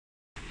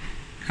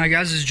Hi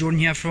guys, this is Jordan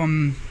here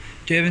from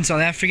Durban,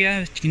 South Africa.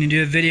 I'm going to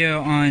do a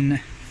video on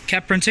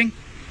cap printing.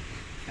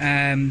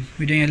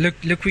 We're doing a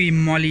LIQUI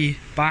MOLLY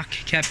bike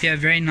cap here,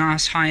 very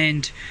nice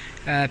high-end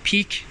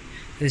peak.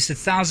 There's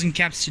 1,000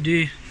 caps to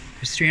do.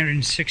 There's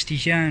 360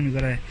 here, and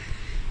we've got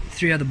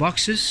 3 other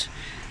boxes.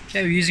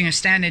 Okay, we're using a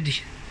standard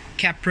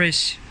cap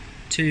press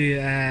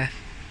to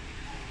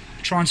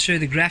transfer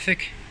the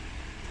graphic.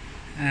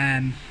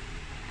 We're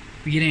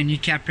getting a new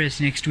cap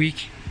press next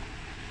week.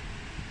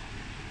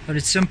 But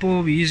it's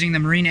simple. We're using the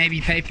marine AB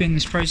paper in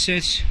this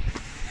process.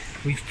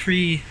 We've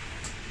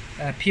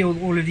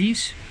pre-peeled all of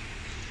these.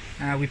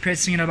 We're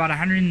pressing at about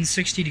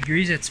 160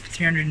 degrees. That's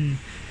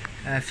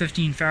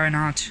 315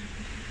 Fahrenheit,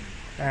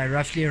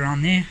 roughly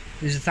around there.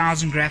 There's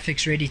 1,000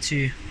 graphics ready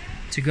to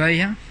go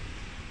here.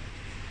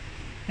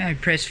 We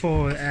press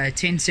for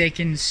 10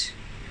 seconds.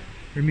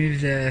 Remove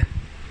the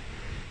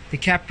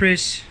cap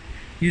press.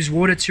 Use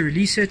water to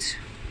release it.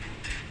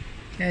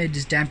 Okay,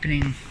 just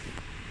dampening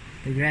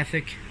the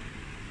graphic.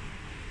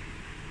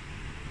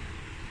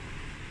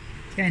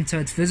 Okay, until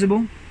it's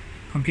visible,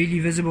 completely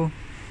visible,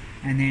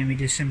 and then we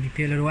just simply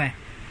peel it away,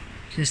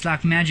 just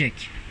like magic.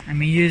 And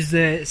we use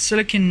the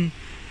silicone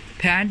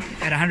pad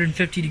at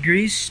 150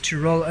 degrees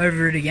to roll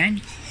over it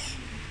again,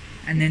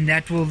 and then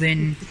that will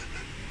then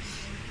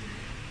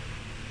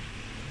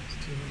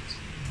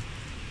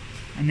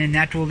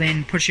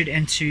push it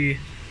into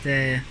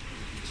the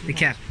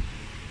cap.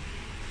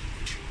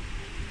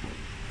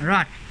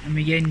 Alright, and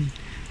we're getting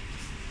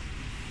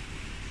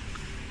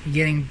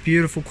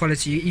beautiful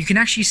quality. You can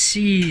actually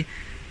see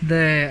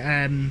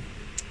the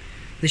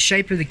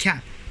shape of the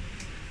cap,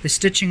 the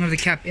stitching of the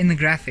cap in the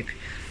graphic.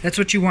 That's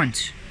what you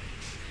want.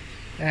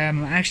 I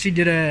actually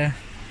did I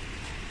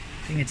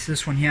think it's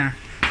this one here.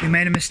 We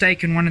made a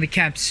mistake in one of the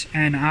caps,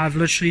 and I've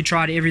literally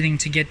tried everything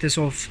to get this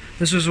off.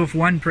 This was off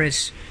one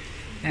press,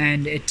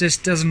 and it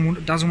just doesn't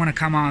want to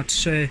come out.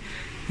 So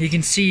you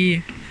can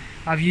see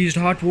I've used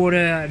hot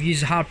water, I've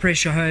used high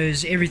pressure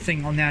hose,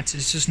 everything on that.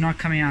 It's just not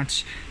coming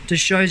out. It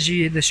just shows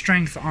you the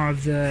strength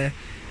of and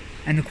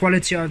the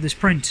quality of this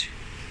print.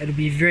 It'll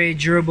be very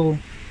durable.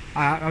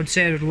 I would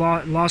say it'll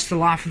last the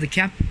life of the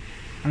cap.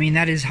 I mean,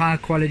 that is high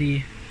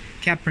quality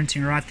cap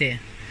printing right there.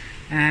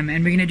 And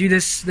we're going to do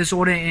this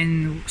order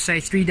in,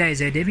 say, 3 days,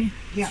 Debbie?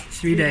 Yeah,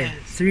 3 days.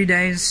 3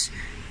 days.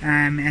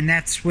 And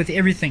that's with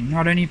everything,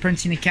 not only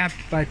printing the cap,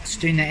 but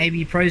doing the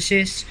AB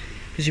process,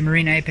 because your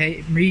marine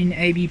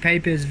AB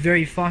paper is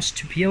very fast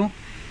to peel.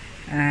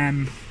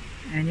 And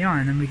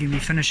then we can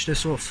finish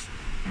this off.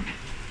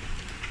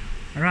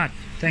 Alright,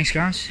 thanks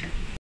guys.